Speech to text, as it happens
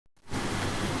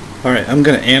Alright, I'm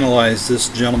going to analyze this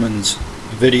gentleman's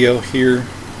video here.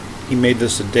 He made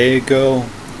this a day ago,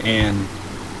 and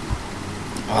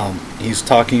he's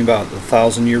talking about the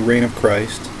 1,000-year reign of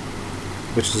Christ,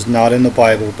 which is not in the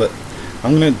Bible, but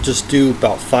I'm going to just do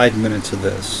about 5 minutes of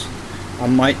this. I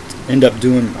might end up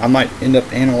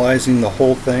analyzing the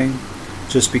whole thing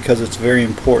just because it's very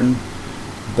important,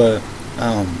 but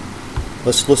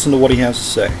let's listen to what he has to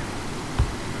say.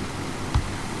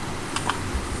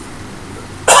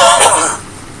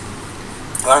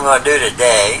 What I'm going to do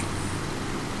today,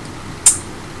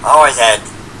 I always had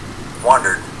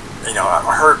wondered,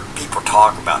 I heard people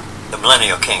talk about the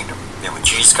millennial kingdom, when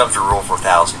Jesus comes to rule for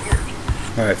 1,000 years.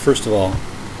 Alright, first of all,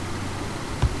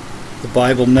 the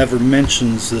Bible never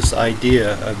mentions this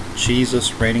idea of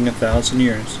Jesus reigning 1,000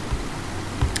 years.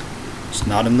 It's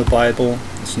not in the Bible,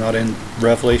 it's not in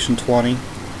Revelation 20,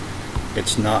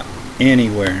 it's not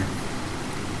anywhere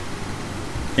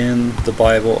in the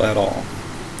Bible at all.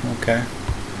 Okay?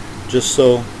 Just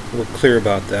so we're clear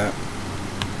about that.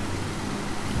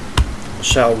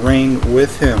 Shall reign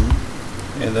with him,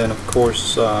 and then of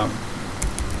course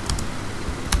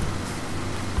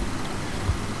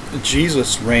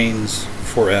Jesus reigns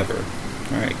forever.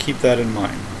 Alright, keep that in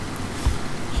mind.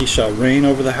 He shall reign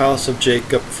over the house of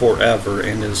Jacob forever,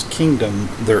 and his kingdom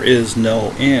there is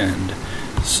no end.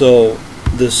 So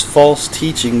this false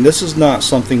teaching, this is not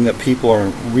something that people are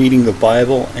reading the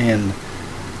Bible and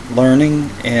learning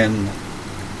and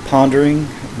pondering.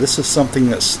 This is something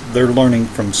that they're learning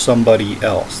from somebody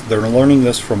else. They're learning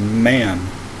this from man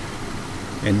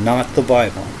and not the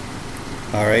Bible.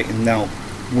 Alright, and now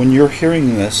when you're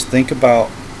hearing this, think about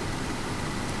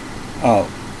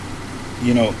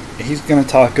he's going to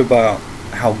talk about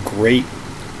how great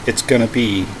it's going to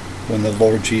be when the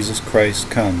Lord Jesus Christ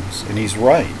comes, and he's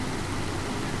right.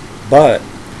 But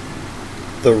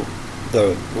the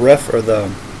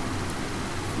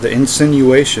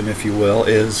insinuation, if you will,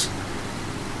 is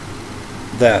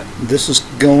that this is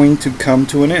going to come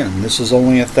to an end. This is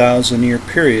only a 1,000-year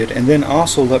period. And then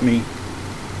also let me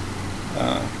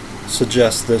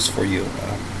suggest this for you.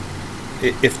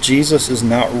 If Jesus is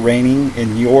not reigning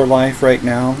in your life right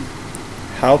now,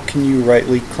 how can you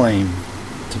rightly claim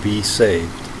to be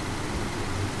saved?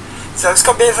 So it's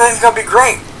going to be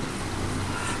great.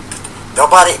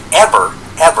 Nobody ever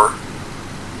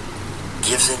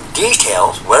gives in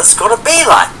details what it's going to be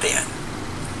like then.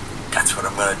 That's what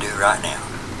I'm going to do right now.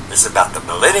 This is about the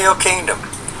millennial kingdom.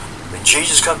 When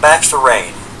Jesus comes back to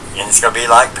reign, and it's going to be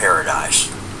like paradise.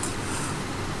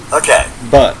 Okay.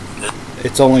 But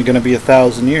it's only going to be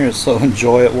 1,000 years, so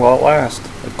enjoy it while it lasts,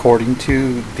 according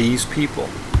to these people.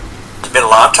 There's been a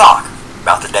lot of talk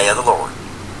about the day of the Lord.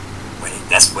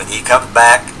 That's when he comes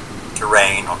back to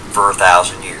reign for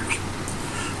 1,000 years.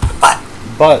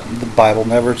 But the Bible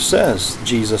never says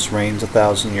Jesus reigns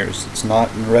 1,000 years. It's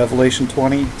not in Revelation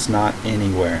 20. It's not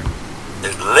anywhere.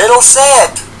 There's little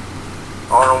said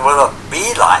on what it'll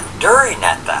be like during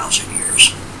that 1,000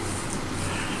 years.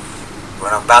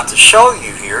 What I'm about to show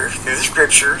you here through the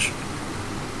scriptures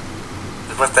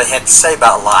is what they had to say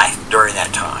about life during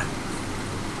that time.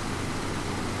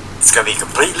 It's going to be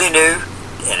completely new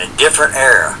in a different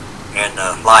era in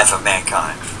the life of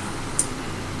mankind.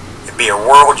 It'd be a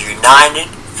world united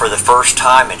for the first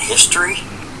time in history.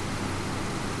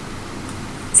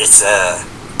 It's a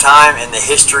time in the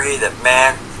history that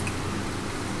man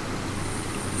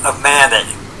that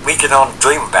we can only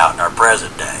dream about in our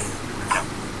present day.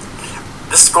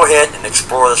 Let's go ahead and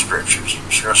explore the scriptures.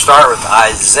 We're going to start with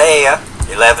Isaiah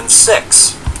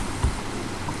 11:6.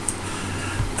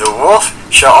 The wolf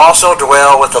shall also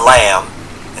dwell with the lamb,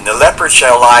 and the leopard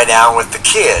shall lie down with the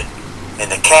kid,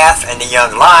 and the calf and the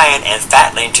young lion and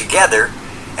fatling together,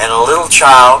 and a little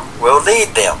child will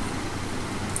lead them.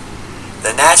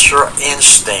 The natural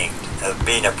instinct of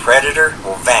being a predator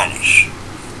will vanish,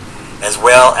 as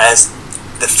well as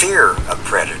the fear of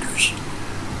predators.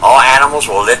 All animals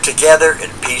will live together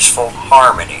in peaceful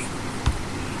harmony.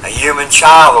 A human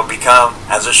child will become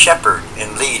as a shepherd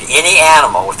and lead any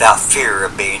animal without fear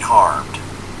of being harmed.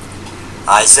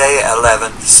 Isaiah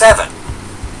 11:7.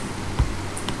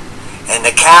 And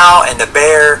the cow and the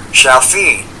bear shall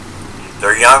feed.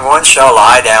 Their young ones shall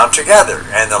lie down together,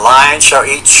 and the lion shall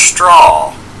eat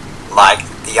straw like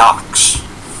the ox.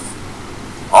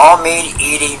 All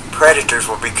meat-eating predators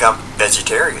will become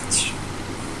vegetarians,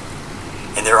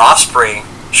 and their offspring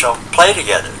shall play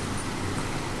together,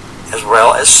 as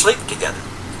well as sleep together.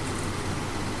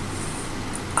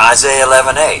 Isaiah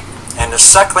 11:8. And the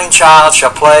suckling child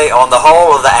shall play on the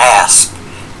hole of the asp,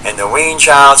 and the weaned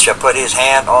child shall put his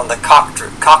hand on the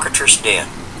cockatrice den.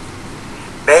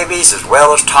 babies as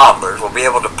well as toddlers will be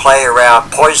able to play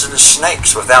around poisonous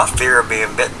snakes without fear of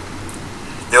being bitten.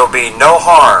 There will be no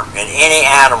harm in any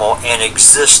animal in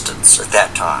existence at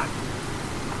that time.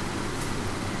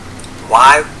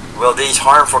 Why will these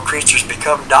harmful creatures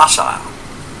become docile?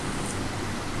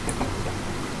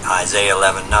 Isaiah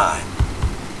 11:9.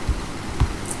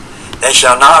 They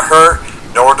shall not hurt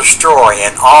nor destroy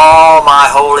in all my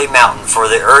holy mountain, for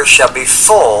the earth shall be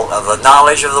full of the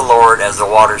knowledge of the Lord as the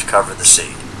waters cover the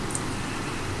sea.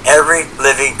 Every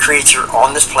living creature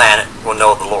on this planet will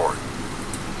know the Lord.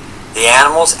 The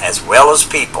animals as well as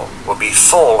people will be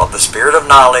full of the spirit of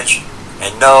knowledge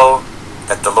and know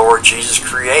that the Lord Jesus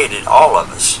created all of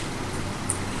us.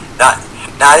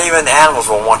 Not even the animals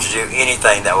will want to do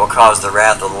anything that will cause the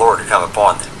wrath of the Lord to come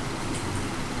upon them.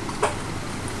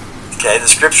 Okay, the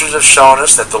scriptures have shown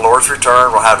us that the Lord's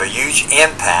return will have a huge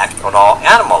impact on all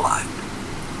animal life.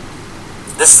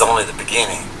 This is only the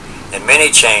beginning, and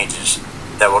many changes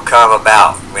that will come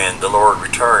about when the Lord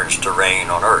returns to reign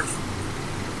on earth.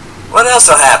 What else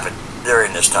will happen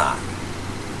during this time?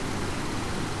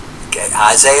 Okay,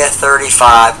 Isaiah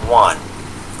 35:1.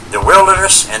 The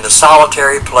wilderness and the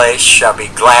solitary place shall be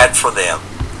glad for them,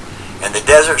 and the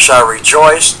desert shall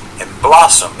rejoice and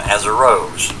blossom as a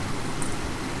rose.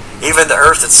 Even the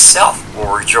earth itself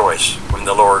will rejoice when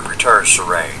the Lord returns to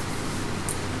reign.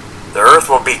 The earth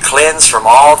will be cleansed from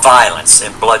all violence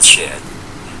and bloodshed.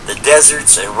 The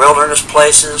deserts and wilderness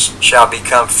places shall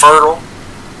become fertile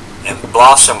and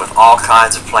blossom with all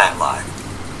kinds of plant life.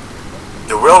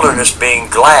 The wilderness being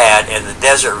glad and the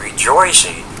desert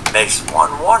rejoicing makes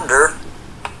one wonder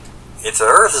if the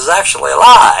earth is actually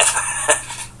alive.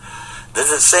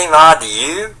 Does it seem odd to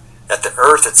you that the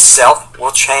earth itself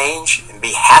will change and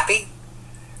be happy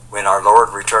when our Lord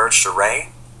returns to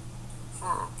reign?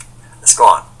 Let's go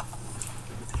on.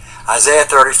 Isaiah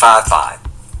 35:5.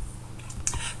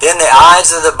 Then the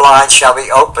eyes of the blind shall be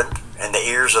opened, and the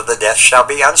ears of the deaf shall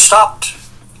be unstopped.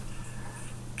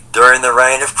 During the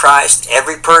reign of Christ,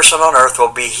 every person on earth will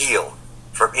be healed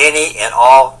from any and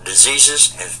all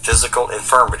diseases and physical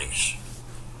infirmities.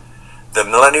 The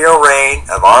millennial reign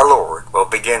of our Lord will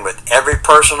begin with every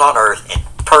person on earth in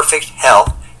perfect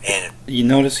health. And you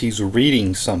notice he's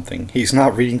reading something. He's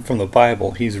not reading from the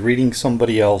Bible. He's reading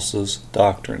somebody else's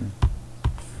doctrine.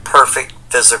 Perfect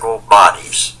physical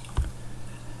bodies.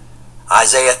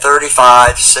 Isaiah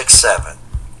 35:6-7.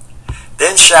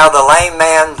 Then shall the lame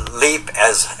man leap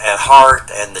as a hart,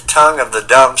 and the tongue of the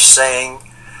dumb sing.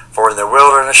 For in the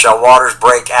wilderness shall waters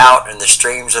break out, and the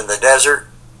streams in the desert.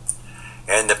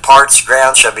 And the parched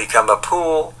ground shall become a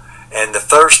pool, and the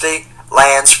thirsty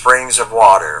land springs of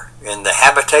water. In the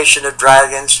habitation of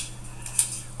dragons,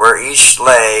 where each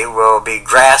lay, will be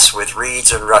grass with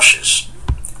reeds and rushes.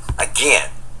 Again,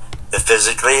 the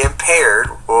physically impaired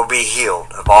will be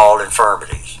healed of all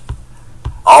infirmities.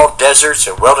 All deserts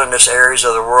and wilderness areas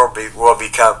of the world will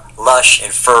become lush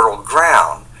and fertile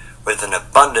ground with an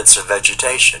abundance of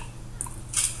vegetation.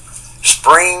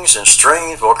 Springs and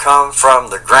streams will come from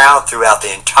the ground throughout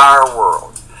the entire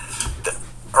world. The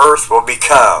earth will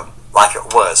become like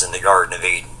it was in the Garden of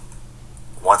Eden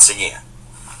once again.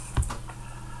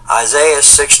 Isaiah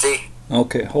 60.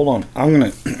 Okay, hold on. I'm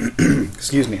gonna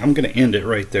excuse me. I'm gonna end it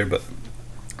right there, but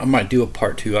I might do a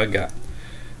part 2. I got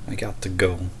to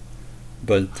go.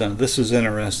 But this is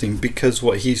interesting because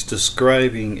what he's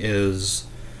describing is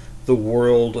the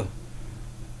world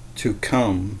to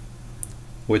come,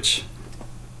 which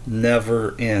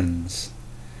never ends.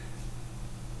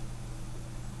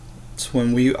 It's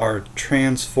when we are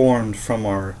transformed from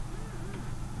our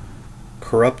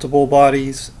corruptible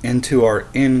bodies into our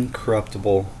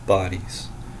incorruptible bodies.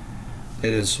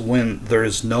 It is when there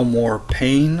is no more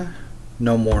pain,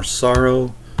 no more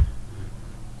sorrow,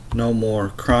 no more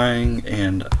crying,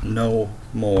 and no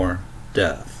more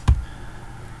death.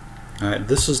 Alright,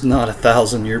 this is not a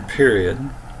 1,000-year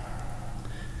period.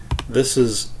 This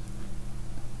is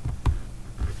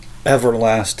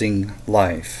everlasting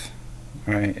life.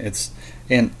 Alright,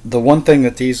 and the one thing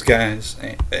that these guys,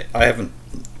 I haven't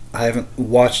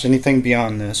watched anything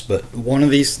beyond this, but one of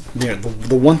these,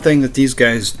 the one thing that these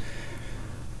guys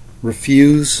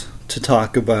refuse to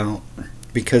talk about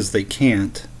because they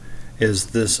can't is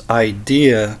this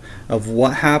idea of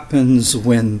what happens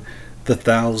when the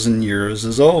 1,000 years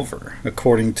is over,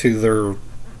 according to their,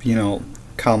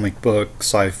 comic book,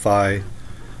 sci-fi,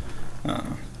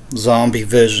 zombie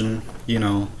vision.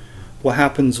 What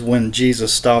happens when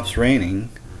Jesus stops reigning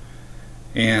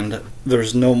and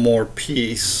there's no more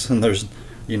peace, and there's,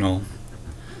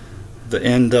 the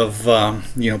end of,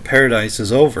 paradise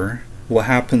is over? What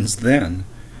happens then?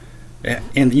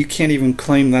 And you can't even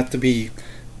claim that to be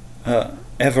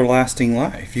everlasting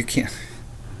life. You can't.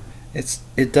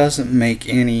 It doesn't make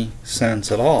any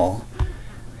sense at all.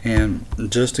 And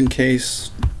just in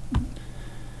case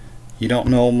you don't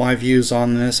know my views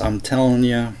on this, I'm telling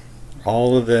you,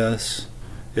 all of this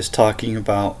is talking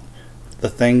about the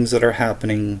things that are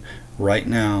happening right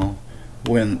now.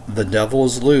 When the devil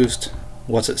is loosed,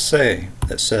 what's it say?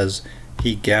 It says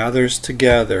he gathers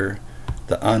together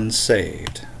the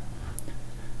unsaved.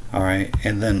 Alright,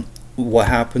 and then what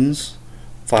happens?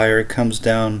 Fire comes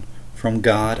down from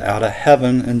God out of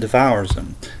heaven and devours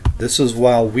them. This is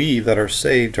while we that are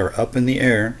saved are up in the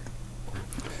air.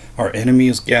 Our enemy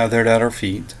is gathered at our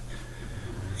feet,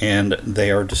 and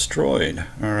they are destroyed.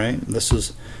 Alright, this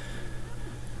is,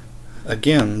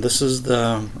 again, this is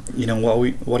the,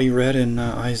 what he read in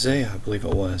Isaiah, I believe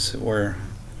it was, where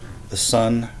the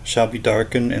sun shall be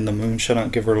darkened and the moon shall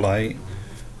not give her light,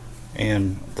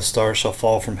 and the stars shall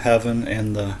fall from heaven,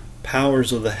 and the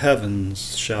powers of the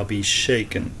heavens shall be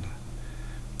shaken.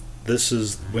 This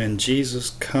is when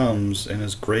Jesus comes in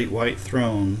his great white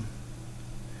throne,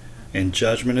 and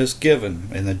judgment is given,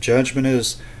 and the judgment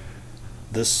is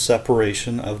this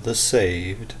separation of the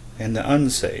saved and the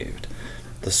unsaved.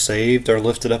 The saved are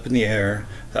lifted up in the air,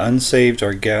 the unsaved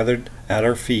are gathered at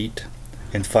our feet,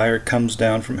 and fire comes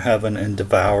down from heaven and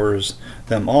devours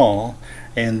them all.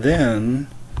 And then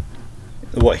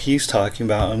what he's talking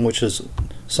about, and which is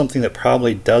something that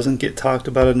probably doesn't get talked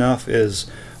about enough, is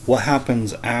what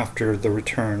happens after the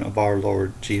return of our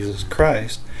Lord Jesus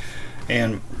Christ.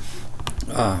 And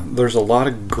there's a lot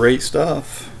of great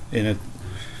stuff in it.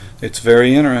 It's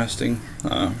very interesting,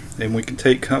 and we can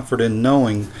take comfort in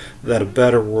knowing that a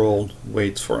better world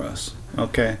waits for us.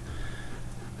 Okay,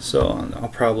 so I'll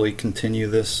probably continue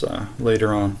this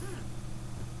later on.